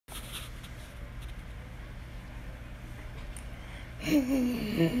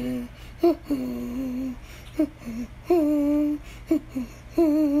Hey.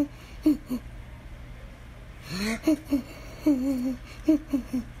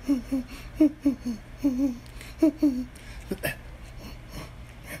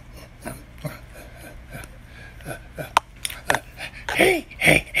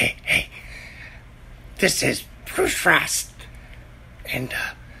 This is Bruce Frost, and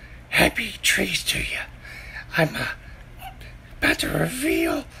happy trees to you. I'm about to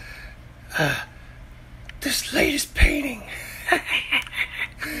reveal this latest painting.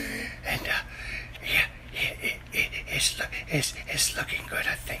 And it's looking good.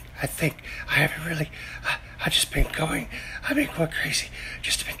 I think I haven't really. I've been going crazy.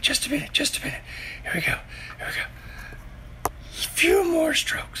 Just a minute. Here we go. Few more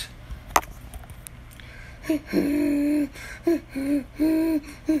strokes. Oh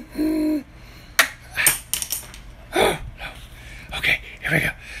no. Okay, here we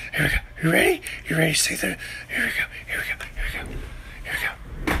go. You ready? You see the? Here we go.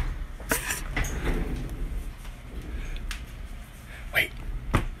 Wait.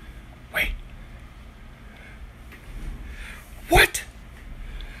 What?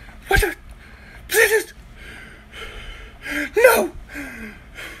 No!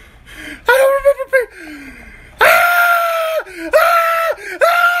 I don't remember.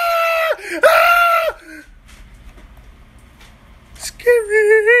 Scary.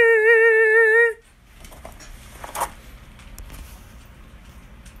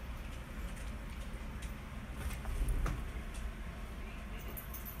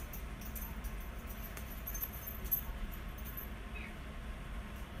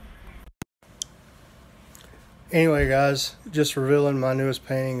 Anyway, guys, just revealing my newest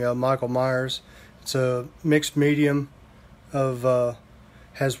painting, Michael Myers. It's a mixed medium of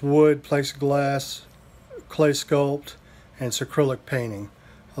has wood, plexiglass, clay sculpt, and it's acrylic painting.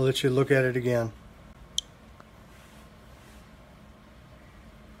 I'll let you look at it again.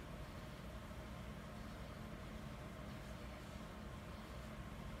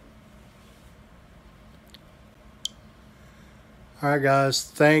 Alright guys,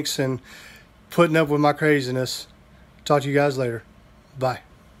 thanks and putting up with my craziness. Talk to you guys later. Bye.